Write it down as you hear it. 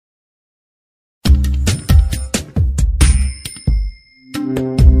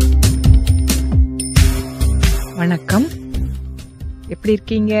எப்படி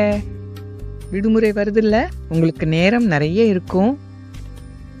இருக்கீங்க? விடுமுறை வருதுல்ல, உங்களுக்கு நேரம் நிறைய இருக்கும்.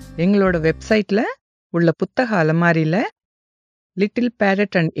 எங்களோட வெப்சைட்ல உள்ள புத்தக அலமாரியில little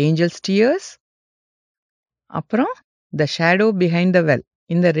parrot and angels tears, அப்புறம் the shadow behind the well,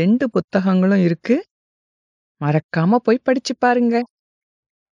 இந்த 2 புத்தகங்களும் இருக்கு. மறக்காம போய் படிச்சு பாருங்க.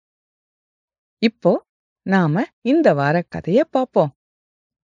 இப்போ நாம இந்த வார கதைய பார்ப்போம்.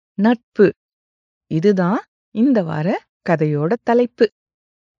 நட்பு, இதுதான் இந்த வார கதையோட தலைப்பு.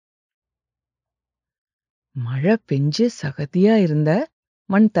 மழை பெஞ்சு சகதியா இருந்த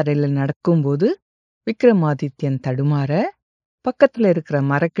மண் தரையில நடக்கும்போது விக்ரமாதித்யன் தடுமாற, பக்கத்துல இருக்கிற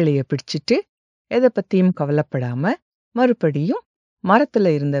மரக்கிளைய பிடிச்சிட்டு எதை பத்தியும் கவலைப்படாம மறுபடியும்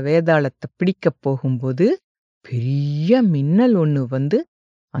மரத்துல இருந்த வேதாளத்தை பிடிக்கப் போகும்போது பெரிய மின்னல் ஒண்ணு வந்து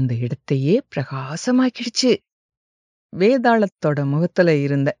அந்த இடத்தையே பிரகாசமாக்கிடுச்சு. வேதாளத்தோட முகத்துல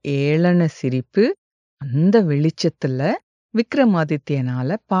இருந்த ஏளன சிரிப்பு அந்த வெளிச்சத்துல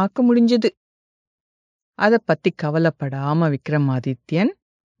விக்ரமாதித்யனால பார்க்க முடிஞ்சது. அத பத்தி கவலைப்படாம விக்ரமாதித்யன்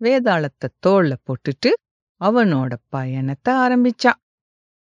வேதாளத்தை தோள்ல போட்டுட்டு அவனோட பயணத்தை ஆரம்பிச்சான்.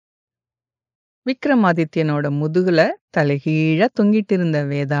 விக்ரமாதித்யனோட முதுகுல தலைகீழ தொங்கிட்டு இருந்த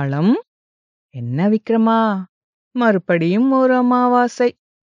வேதாளம், என்ன விக்ரமா, மறுபடியும் ஒரு அமாவாசை,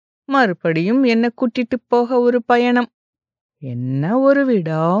 மறுபடியும் என்ன கூட்டிட்டு போக ஒரு பயணம், என்ன ஒரு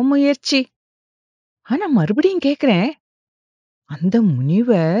விடாமுயற்சி. ஆனா மறுபடியும் கேக்குறேன், அந்த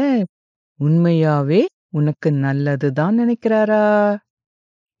முனிவர் உண்மையாவே உனக்கு நல்லதுதான் நினைக்கிறாரா,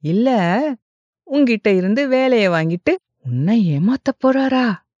 இல்ல உன்கிட்ட இருந்து வேலைய வாங்கிட்டு உன்னை ஏமாத்த போறாரா?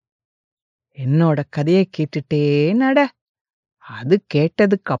 என்னோட கதையை கேட்டுட்டே நட. அது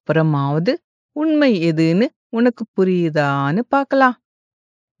கேட்டதுக்கு அப்புறமாவது உண்மை எதுன்னு உனக்கு புரியுதான்னு பார்க்கலாம்.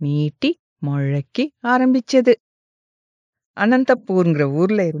 நீட்டி முழக்கி ஆரம்பிச்சது. அனந்தபூர்ங்கிற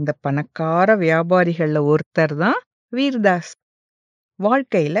ஊர்ல இருந்த பணக்கார வியாபாரிகள்ல ஒருத்தர் தான் வீர்தாஸ்.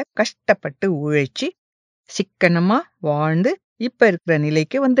 வாழ்க்கையில கஷ்டப்பட்டு உழைச்சி சிக்கனமா வாழ்ந்து இப்ப இருக்கிற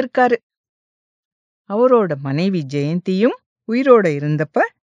நிலைக்கு வந்திருக்காரு. அவரோட மனைவி ஜெயந்தியும் உயிரோட இருந்தப்ப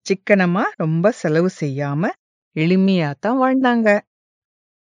சிக்கனமா ரொம்ப செலவு செய்யாம எளிமையாத்தான் வாழ்ந்தாங்க.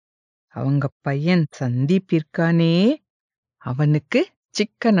 அவங்க பையன் சந்தீப் இருக்கானே, அவனுக்கு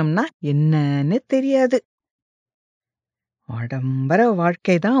சிக்கனம்னா என்னன்னு தெரியாது. ஆடம்பர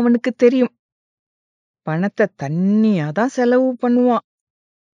வாழ்க்கைதான் அவனுக்கு தெரியும். பணத்தை தண்ணியாதான் செலவு பண்ணுவான்.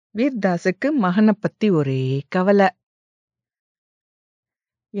 வீர்தாஸுக்கு மகனை பத்தி ஒரே கவலை.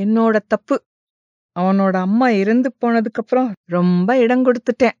 என்னோட தப்பு, அவனோட அம்மா இறந்து போனதுக்கு அப்புறம் ரொம்ப இடம்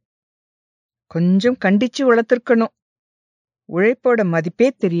கொடுத்துட்டேன். கொஞ்சம் கண்டிச்சு வளர்த்திருக்கணும். உழைப்போட மதிப்பே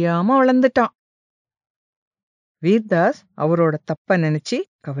தெரியாம வளர்ந்துட்டான். வீர்தாஸ் அவரோட தப்ப நினைச்சு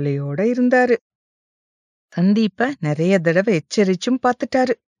கவலையோட இருந்தாரு. சந்தீப்ப நிறைய தடவை எச்சரிச்சும்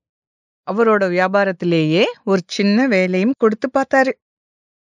பார்த்துட்டாரு. அவரோட வியாபாரத்திலேயே ஒரு சின்ன வேலையும் கொடுத்து பார்த்தாரு.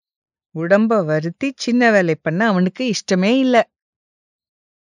 உடம்ப வருத்தி சின்ன வேலை பண்ண அவனுக்கு இஷ்டமே இல்ல.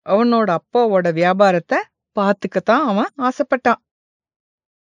 அவனோட அப்பாவோட வியாபாரத்தை பார்த்துக்கத்தான் அவன் ஆசைப்பட்டான்.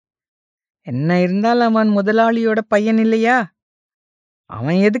 என்ன இருந்தாலும் அவன் முதலாளியோட பையன் இல்லையா,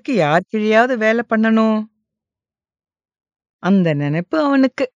 அவன் எதுக்கு யார் கீழையாவது வேலை பண்ணணும்? அந்த நினைப்பு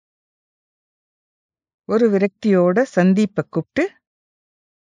அவனுக்கு. ஒரு விரக்தியோட சந்தீப்ப கூப்பிட்டு,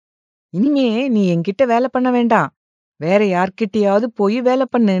 இனிமே நீ என்கிட்ட வேலை பண்ண வேண்டாம், வேற யார்கிட்டயாவது போய் வேலை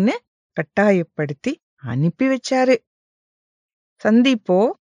பண்ணுன்னு கட்டாயப்படுத்தி அனுப்பி வச்சாரு. சந்தீப்போ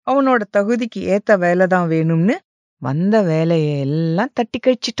அவனோட தகுதிக்கு ஏத்த வேலைதான் வேணும்னு வந்த வேலைய எல்லாம் தட்டி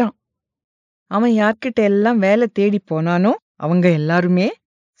கழிச்சிட்டான். அவன் யார்கிட்ட எல்லாம் வேலை தேடி போனானோ அவங்க எல்லாருமே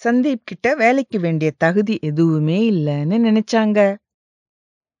சந்தீப் கிட்ட வேலைக்கு வேண்டிய தகுதி எதுவுமே இல்லைன்னு நினைச்சாங்க.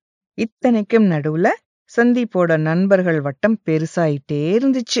 இத்தனைக்கும் நடுவுல சந்தீப்போட நண்பர்கள் வட்டம் பெருசாயிட்டே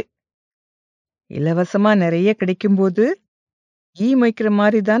இருந்துச்சு. இலவசமா நிறைய கிடைக்கும்போது ஈ மொய்க்கிற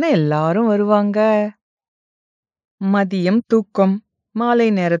மாதிரி தானே எல்லாரும் வருவாங்க. மதியம் தூக்கம், மாலை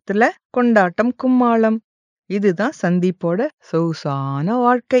நேரத்துல கொண்டாட்டம் கும்மாளம், இதுதான் சந்தீப்போட சொகுசான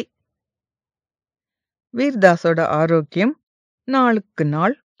வாழ்க்கை. வீர்தாஸோட ஆரோக்கியம் நாளுக்கு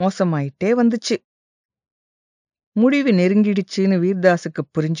நாள் மோசமாயிட்டே வந்துச்சு. முடிவு நெருங்கிடுச்சுன்னு வீர்தாஸுக்கு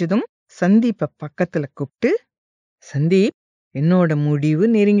புரிஞ்சதும் சந்தீப்ப பக்கத்துல கூப்பிட்டு, சந்தீப், என்னோட முடிவு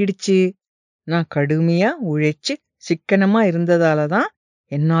நெருங்கிடுச்சு. நான் கடுமையா உழைச்சு சிக்கனமா இருந்ததாலதான்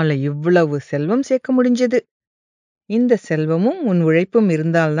என்னால இவ்வளவு செல்வம் சேர்க்க முடிஞ்சது. இந்த செல்வமும் உன் உழைப்பும்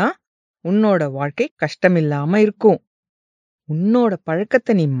இருந்தால்தான் உன்னோட வாழ்க்கை கஷ்டமில்லாம இருக்கும். உன்னோட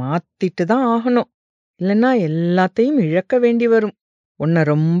பழக்கத்தை நீ மாத்திட்டு தான் ஆகணும், இல்லைன்னா எல்லாத்தையும் இழக்க வேண்டி வரும். உன்னை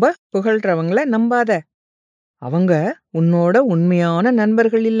ரொம்ப புகழ்றவங்கள நம்பாத, அவங்க உன்னோட உண்மையான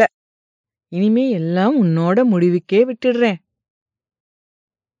நண்பர்கள் இல்ல. இனிமே எல்லாம் உன்னோட முடிவுக்கே விட்டுடுறேன்.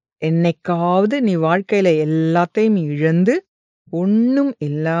 என்னைக்காவது நீ வாழ்க்கையில எல்லாத்தையும் இழந்து ஒண்ணும்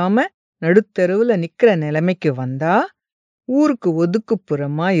இல்லாம நடுத்தெருவுல நிக்கிற நிலைமைக்கு வந்தா, ஊருக்கு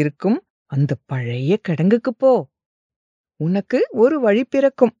ஒதுக்குப்புறமா இருக்கும் அந்த பழைய கிடங்குக்கு போ. உனக்கு ஒரு வழி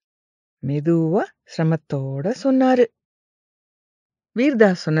பிறக்கும். மெதுவா சிரமத்தோட சொன்னாரு.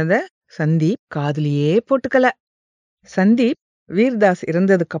 வீர்தாஸ் சொன்னத சந்தீப் காதுலயே போட்டுக்கல. சந்தீப் வீர்தாஸ்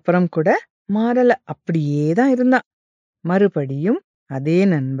இறந்ததுக்கு அப்புறம் கூட மாறல, அப்படியே தான் இருந்தான். மறுபடியும் அதே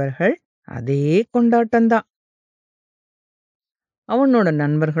நண்பர்கள், அதே கொண்டாட்டம்தான். அவனோட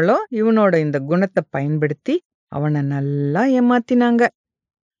நண்பர்களோ இவனோட இந்த குணத்தை பயன்படுத்தி அவனை நல்லா ஏமாத்தினாங்க.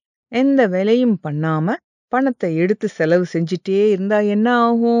 எந்த வேலையும் பண்ணாம பணத்தை எடுத்து செலவு செஞ்சுட்டே இருந்தா என்ன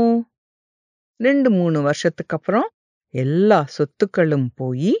ஆகும்? 2-3 வருஷத்துக்கு அப்புறம் எல்லா சொத்துக்களும்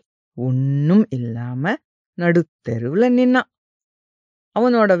போய் ஒண்ணும் இல்லாம நடுத்தெருவுல நின்னான்.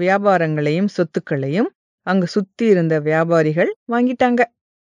 அவனோட வியாபாரங்களையும் சொத்துக்களையும் அங்க சுத்தி இருந்த வியாபாரிகள் வாங்கிட்டாங்க.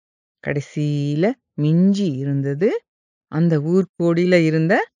 கடைசியில மிஞ்சி இருந்தது அந்த ஊர்கோடியில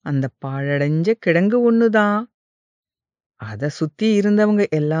இருந்த அந்த பாழடைஞ்ச கிடங்கு ஒண்ணுதான். அத சுத்தி இருந்தவங்க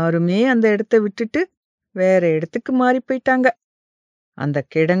எல்லாருமே அந்த இடத்த விட்டுட்டு வேற இடத்துக்கு மாறி போயிட்டாங்க. அந்த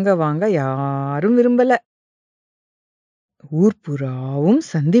கிடங்க வாங்க யாரும் விரும்பல. ஊர் பூராவும்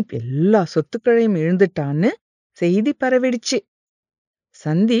சந்தீப் எல்லா சொத்துக்களையும் இழந்துட்டான்னு செய்தி பரவிடுச்சு.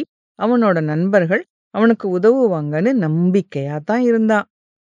 சந்தீப் அவனோட நண்பர்கள் அவனுக்கு உதவுவாங்கன்னு நம்பிக்கையா தான் இருந்தான்.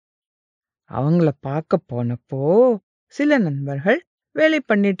 அவங்கள பார்க்க போனப்போ சில நண்பர்கள் வேலை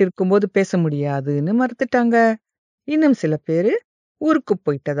பண்ணிட்டு இருக்கும்போது பேச முடியாதுன்னு மறுத்துட்டாங்க. இன்னும் சில பேரு ஊருக்கு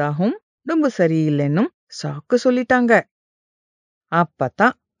போயிட்டதாகவும் ரொம்ப சரியில்லைன்னும் சாக்கு சொல்லிட்டாங்க.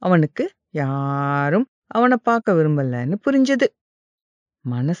 அப்பதான் அவனுக்கு யாரும் அவனை பார்க்க விரும்பலன்னு புரிஞ்சது.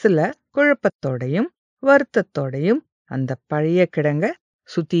 மனசுல குழப்பத்தோடையும் வருத்தத்தோடையும் அந்த பழைய கிடங்க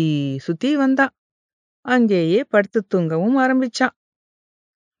சுத்தி சுத்தி வந்தான். அங்கேயே படுத்து தூங்கவும் ஆரம்பிச்சான்.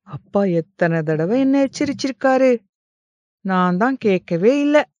 அப்பா எத்தனை தடவை என்ன எச்சரிச்சிருக்காரு, நான் தான் கேட்கவே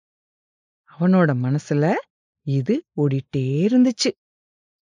இல்ல. அவனோட மனசுல இது ஓடிட்டே இருந்துச்சு.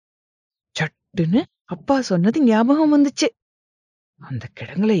 சட்டுன்னு அப்பா சொன்னது ஞாபகம் வந்துச்சு. அந்த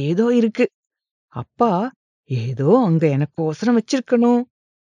கிடங்குல ஏதோ இருக்கு. அப்பா ஏதோ அங்க எனக்கோசரம் வச்சிருக்கணும்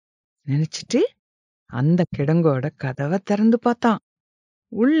நினைச்சிட்டு அந்த கிடங்கோட கதவை திறந்து பார்த்தான்.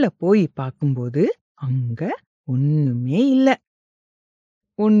 உள்ள போய் பார்க்கும்போது அங்க ஒண்ணுமே இல்ல.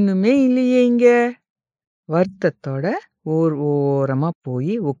 ஒண்ணுமே இல்லையே இங்க. வருத்தத்தோட ஓரமா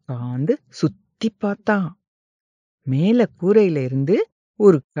போய் உட்கார்ந்து சுத்தி பார்த்தான். மேல கூரையில இருந்து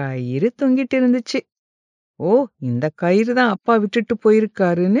ஒரு கயிறு தொங்கிட்டு இருந்துச்சு. ஓ, இந்த கயிறு தான் அப்பா விட்டுட்டு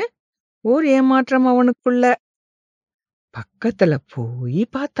போயிருக்காருன்னு ஒரு ஏமாற்றம் அவனுக்குள்ள. பக்கத்துல போய்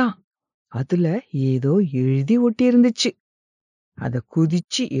பார்த்தான். அதுல ஏதோ எழுதி ஒட்டி இருந்துச்சு. அத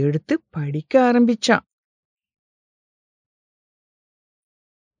குதிச்சு எடுத்து படிக்க ஆரம்பிச்சான்.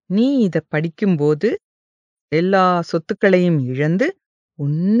 நீ இத படிக்கும்போது எல்லா சொத்துக்களையும் இழந்து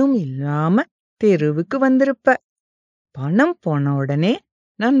ஒண்ணும் இல்லாம தெருவுக்கு வந்திருப்ப. பணம் போன உடனே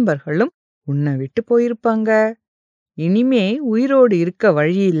நண்பர்களும் உன்னை விட்டு போயிருப்பாங்க. இனிமே உயிரோடு இருக்க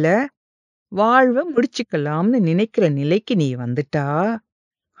வழி இல்ல, வாழ்வ முடிச்சுக்கலாம்னு நினைக்கிற நிலைக்கு நீ வந்துட்டா,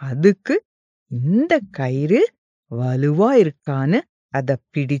 அதுக்கு இந்த கயிறு வலுவா இருக்கான்னு அத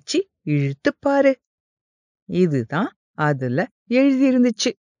பிடிச்சு இழுத்து பாரு. இதுதான் அதுல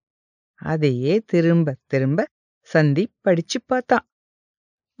எழுதியிருந்துச்சு. அதையே திரும்ப திரும்ப சந்தீப் படிச்சு பார்த்தான்.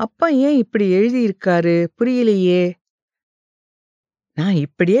 அப்பா ஏன் இப்படி எழுதியிருக்காரு புரியலையே. நான்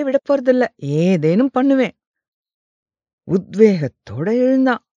இப்படியே விட போறதில்ல, ஏதேனும் பண்ணுவேன். உத்வேகத்தோட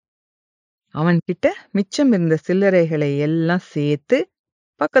எழுந்தான். அவன்கிட்ட மிச்சம் இருந்த சில்லறைகளை எல்லாம் சேர்த்து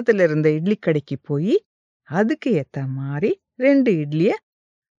பக்கத்துல இருந்த இட்லி கடைக்கு போய் அதுக்கு ஏத்த மாதிரி 2 இட்லிய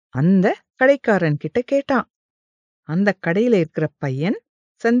அந்த கடைக்காரன் கிட்ட கேட்டான். அந்த கடையில இருக்கிற பையன்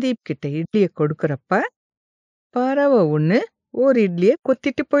சந்தீப் கிட்ட இட்லிய கொடுக்கறப்ப பறவை ஒண்ணு ஒரு இட்லிய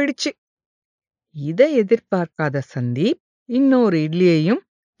கொத்திட்டு போயிடுச்சு. இதை எதிர்பார்க்காத சந்தீப் இன்னொரு இட்லியையும்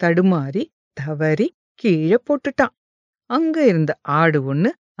தடுமாறி தவறி கீழே போட்டுட்டான். அங்க இருந்த ஆடு ஒண்ணு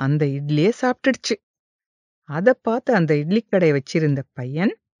அந்த இட்லிய சாப்பிட்டுடுச்சு. அத பார்த்து அந்த இட்லி கடை வச்சிருந்த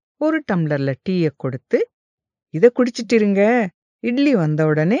பையன் ஒரு டம்ளர்ல டீய கொடுத்து, இத குடிச்சிட்டு இருங்க, இட்லி வந்த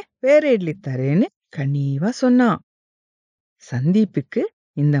உடனே வேற இட்லி தரேன்னு கனிவா சொன்னான். சந்தீப்புக்கு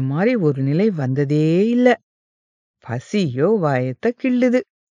இந்த மாதிரி ஒரு நிலை வந்ததே இல்ல. பசியோ வயத்த கிள்ளுது.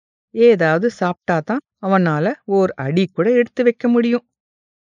 ஏதாவது சாப்பிட்டாதான் அவனால ஓர் அடி கூட எடுத்து வைக்க முடியும்.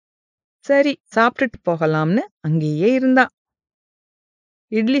 சரி, சாப்பிட்டுட்டு போகலாம்னு அங்கேயே இருந்தான்.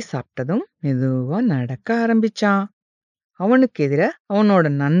 இட்லி சாப்பிட்டதும் மெதுவா நடக்க ஆரம்பிச்சான். அவனுக்கு எதிர அவனோட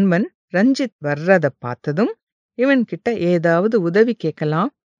நண்பன் ரஞ்சித் வர்றத பார்த்ததும் இவன்கிட்ட ஏதாவது உதவி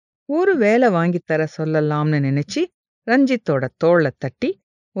கேட்கலாம், ஒரு வேலை வாங்கித்தர சொல்லலாம்னு நினைச்சு ரஞ்சித்தோட தோளை தட்டி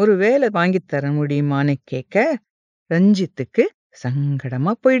ஒரு வேலை வாங்கித்தர முடியுமான்னு கேட்க, ரஞ்சித்துக்கு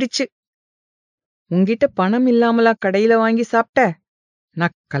சங்கடமா போயிடுச்சு. உன்கிட்ட பணம் இல்லாமலா கடையில வாங்கி சாப்பிட்ட?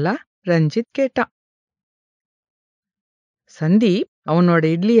 நக்கலா ரஞ்சித் கேட்டான். சந்தீப் அவனோட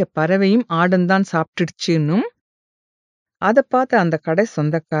இட்லிய பறவையும் ஆடும்தான் சாப்பிட்டுடுச்சுன்னும், அத பார்த்த அந்த கடை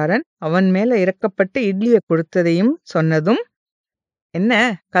சொந்தக்காரன் அவன் மேல இறக்கப்பட்டு இட்லிய கொடுத்ததையும் சொன்னதும், என்ன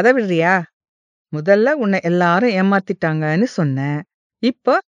கதை விடுறியா? முதல்ல உன்னை எல்லாரும் ஏமாத்திட்டாங்கன்னு சொன்ன.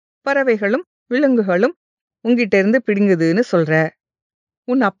 இப்ப பறவைகளும் விலங்குகளும் உன்கிட்ட இருந்து பிடுங்குதுன்னு சொல்ற.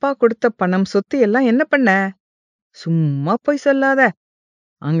 உன் அப்பா கொடுத்த பணம் சொத்து எல்லாம் என்ன பண்ண? சும்மா போய் சொல்லாத.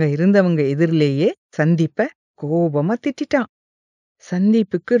 அங்க இருந்தவங்க எதிரிலேயே சந்தீப்ப கோபமா திட்டிட்டான்.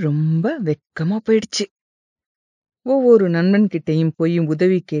 சந்தீப்புக்கு ரொம்ப வெக்கமா போயிடுச்சு. ஒவ்வொரு நண்பன்கிட்டையும் போய்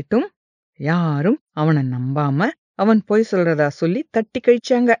உதவி கேட்டும் யாரும் அவனை நம்பாம அவன் பொய் சொல்றதா சொல்லி தட்டி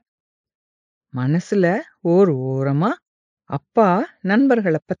கழிச்சாங்க. மனசுல ஓர் ஓரமா அப்பா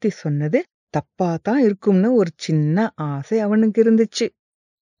நண்பர்களை பத்தி சொன்னது தப்பாதான் இருக்கும்னு ஒரு சின்ன ஆசை அவனுக்கு இருந்துச்சு.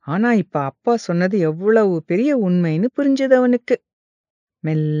 ஆனா இப்ப அப்பா சொன்னது எவ்வளவு பெரிய உண்மைன்னு புரிஞ்சது அவனுக்கு.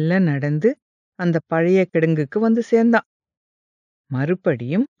 மெல்ல நடந்து அந்த பழைய கிடங்குக்கு வந்து சேர்ந்தான்.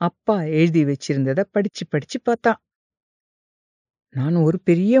 மறுபடியும் அப்பா எழுதி வச்சிருந்தத படிச்சு படிச்சு பார்த்தான். நான் ஒரு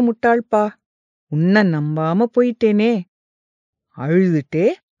பெரிய முட்டாள்பா, உன்னை நம்பாம போயிட்டேனே. அழுதுட்டே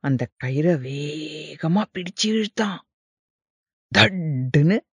அந்த கயிறை வேகமா பிடிச்சு இழுத்தான்.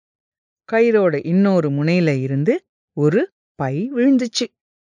 தட்டுன்னு கயிறோட இன்னொரு முனையில இருந்து ஒரு பை விழுந்துச்சு.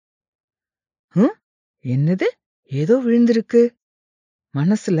 என்னது, ஏதோ விழுந்திருக்கு.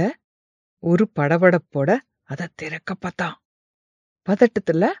 மனசுல ஒரு படபடப்போட அத திறக்க பார்த்தான்.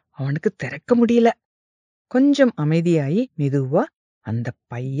 பதட்டத்துல அவனுக்கு திறக்க முடியல. கொஞ்சம் அமைதியாயி மெதுவா அந்த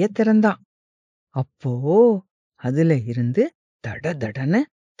பைய திறந்தான். அப்போ அதுல இருந்து தட தடன்னு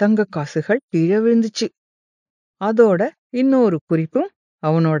தங்க காசுகள் கீழே விழுந்துச்சு. அதோட இன்னொரு குறிப்பும்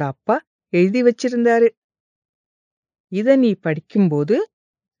அவனோட அப்பா எழுதி வச்சிருந்தாரு. இத நீ படிக்கும்போது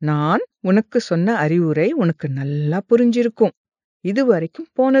நான் உனக்கு சொன்ன அறிவுரை உனக்கு நல்லா புரிஞ்சிருக்கும்.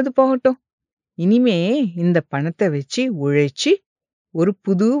 இதுவரைக்கும் போனது போகட்டும். இனிமே இந்த பணத்தை வச்சு உழைச்சி ஒரு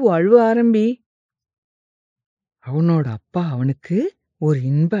புது வாழ்வு ஆரம்பி. அவனோட அப்பா அவனுக்கு ஒரு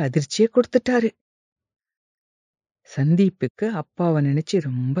இன்ப அதிர்ச்சியை கொடுத்துட்டாரு. சந்தீப்புக்கு அப்பாவை நினைச்சு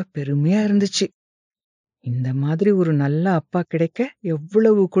ரொம்ப பெருமையா இருந்துச்சு. இந்த மாதிரி ஒரு நல்ல அப்பா கிடைக்க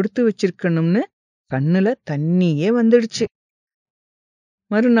எவ்வளவு கொடுத்து வச்சிருக்கணும்னு கண்ணுல தண்ணியே வந்துடுச்சு.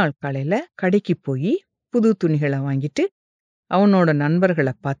 மறுநாள் காலையில கடைக்கு போய் புது துணிகளை வாங்கிட்டு அவனோட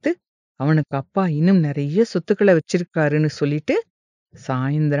நண்பர்களை பார்த்து அவனுக்கு அப்பா இன்னும் நிறைய சொத்துக்களை வச்சிருக்காருன்னு சொல்லிட்டு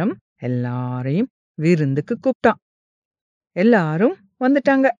சாயந்தரம் எல்லாரையும் விருந்துக்கு கூப்பிட்டான். எல்லாரும்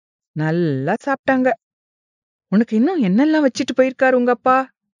வந்துட்டாங்க. நல்லா சாப்பிட்டாங்க. உனக்கு இன்னும் என்னெல்லாம் வச்சிட்டு போயிருக்காரு உங்க அப்பா?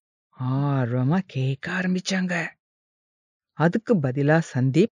 ஆர்வமா கேட்க ஆரம்பிச்சாங்க. அதுக்கு பதிலா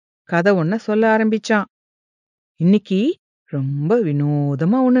சந்தீப் கதை ஒன்ன சொல்ல ஆரம்பிச்சான். இன்னைக்கு ரொம்ப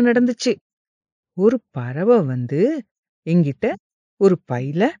வினோதமா ஒண்ணு நடந்துச்சு. ஒரு பறவை வந்து என்கிட்ட ஒரு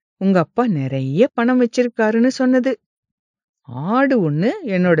பையில உங்க அப்பா நிறைய பணம் வச்சிருக்காருன்னு சொன்னது. ஆடு ஒண்ணு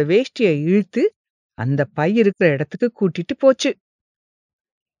என்னோட வேஷ்டிய இழுத்து அந்த பை இருக்கிற இடத்துக்கு கூட்டிட்டு போச்சு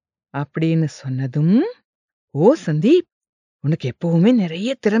அப்படின்னு சொன்னதும், ஓ சந்தீப், உனக்கு எப்பவுமே நிறைய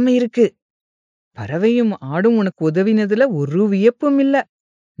திறமை இருக்கு. பறவையும் ஆடும் உனக்கு உதவினதுல ஒரு வியப்பும் இல்ல.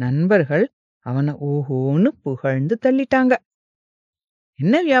 நண்பர்கள் அவனை ஓஹோன்னு புகழ்ந்து தள்ளிட்டாங்க.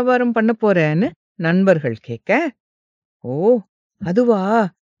 என்ன வியாபாரம் பண்ண போறேன்னு நண்பர்கள் கேட்க, ஓ அதுவா,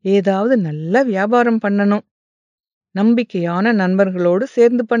 ஏதாவது நல்ல வியாபாரம் பண்ணணும். நம்பிக்கையான நண்பர்களோடு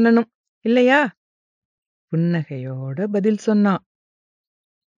சேர்ந்து பண்ணணும் இல்லையா? புன்னகையோட பதில் சொன்னான்.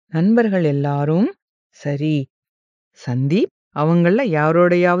 நண்பர்கள் எல்லாரும் சரி, சந்தீப் அவங்கள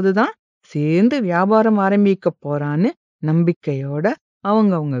யாரோடையாவது தான் சேர்ந்து வியாபாரம் ஆரம்பிக்க போறான்னு நம்பிக்கையோட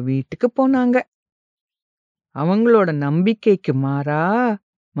அவங்க வீட்டுக்கு போனாங்க. அவங்களோட நம்பிக்கைக்கு மாறா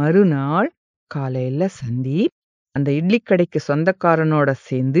மறுநாள் காலையில சந்தீப் அந்த இட்லி கடைக்கு சொந்தக்காரனோட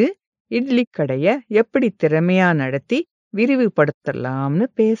சேர்ந்து இட்லி கடைய எப்படி திறமையா நடத்தி விரிவுபடுத்தலாம்னு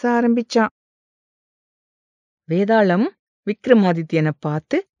பேச ஆரம்பிச்சான். வேதாளம் விக்ரமாதித்யனை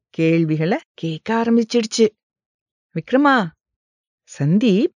பார்த்து கேள்விகளை கேட்க ஆரம்பிச்சிடுச்சு. விக்ரமா,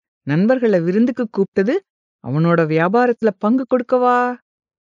 சந்தீப் நண்பர்களை விருந்துக்கு கூப்பிட்டது அவனோட வியாபாரத்துல பங்கு கொடுக்கவா?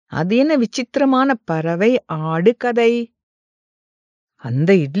 அது என்ன விசித்திரமான பறவை ஆடு கதை? அந்த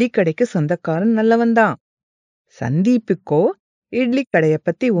இட்லி கடைக்கு சொந்தக்காரன் நல்லவன்தான். சந்தீப்புக்கோ இட்லி கடைய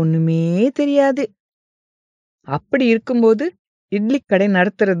பத்தி ஒண்ணுமே தெரியாது. அப்படி இருக்கும்போது இட்லி கடை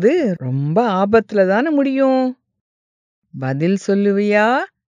நடத்துறது ரொம்ப ஆபத்துல தானே முடியும். பதில் சொல்லுவியா,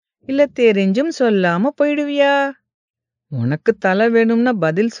 இல்ல தெரிஞ்சும் சொல்லாம போயிடுவியா? உனக்கு தலை வேணும்னா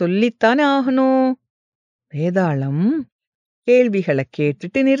பதில் சொல்லித்தானே ஆகணும். வேதாளம் கேள்விகளை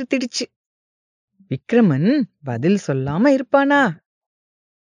கேட்டுட்டு நிறுத்திடுச்சு. விக்ரமன் பதில் சொல்லாம இருப்பானா?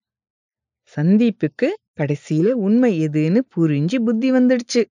 சந்தீப்புக்கு கடைசியில உண்மை எதுன்னு புரிஞ்சு புத்தி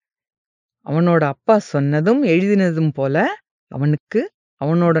வந்துடுச்சு. அவனோட அப்பா சொன்னதும் எழுதினதும் போல அவனுக்கு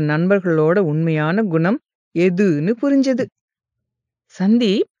அவனோட நண்பர்களோட உண்மையான குணம் எதுன்னு புரிஞ்சது.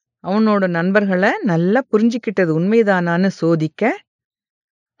 சந்தீப் அவனோட நண்பர்களை நல்லா புரிஞ்சுக்கிட்டது உண்மைதானான்னு சோதிக்க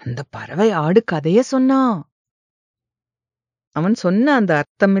அந்த பறவை ஆடு கதைய சொன்னான். அவன் சொன்ன அந்த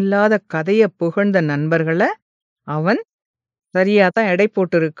அர்த்தமில்லாத கதைய புகழ்ந்த நண்பர்களை அவன் சரியாதான் எடை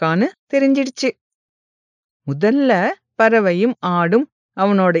போட்டிருக்கான்னு தெரிஞ்சிடுச்சு. முதல்ல பறவையும் ஆடும்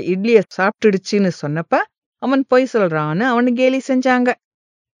அவனோட இட்லிய சாப்பிட்டுடுச்சுன்னு சொன்னப்ப அவன் பொய் சொல்றான்னு அவனு கேலி செஞ்சாங்க.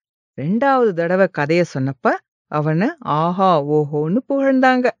 2வது தடவை கதைய சொன்னப்ப அவனை ஆஹா ஓஹோன்னு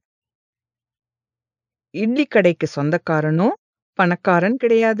புகழ்ந்தாங்க. இட்லி கடைக்கு சொந்தக்காரனும் பணக்காரன்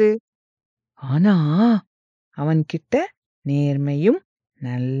கிடையாது. ஆனா அவன்கிட்ட நேர்மையும்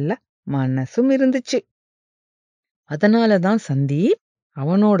நல்ல மனசும் இருந்துச்சு. அதனாலதான் சந்தீப்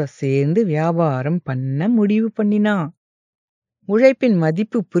அவனோட சேர்ந்து வியாபாரம் பண்ண முடிவு பண்ணினான். உழைப்பின்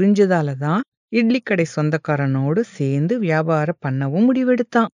மதிப்பு புரிஞ்சதாலதான் இட்லி கடை சொந்தக்காரனோடு சேர்ந்து வியாபாரம் பண்ணவும்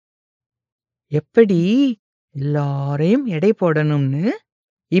முடிவெடுத்தான். எப்படி எல்லாரையும் எடை போடணும்னு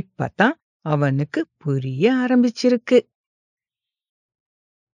இப்பதான் அவனுக்கு புரிய ஆரம்பிச்சிருக்கு.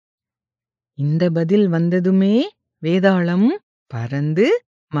 இந்த பதில் வந்ததுமே வேதாளம் பறந்து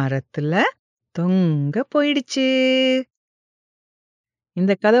மரத்துல தொங்க போயிடுச்சு.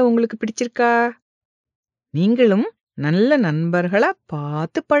 இந்த கதை உங்களுக்கு பிடிச்சிருக்கா? நீங்களும் நல்ல நண்பர்களா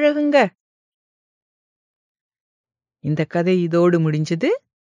பார்த்து பழகுங்க. இந்த கதை இதோடு முடிஞ்சது.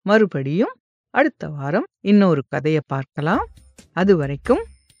 மறுபடியும் அடுத்த வாரம் இன்னொரு கதையை பார்க்கலாம். அதுவரைக்கும்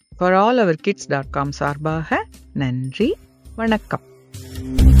forallourkids.com சார்பாக நன்றி, வணக்கம்.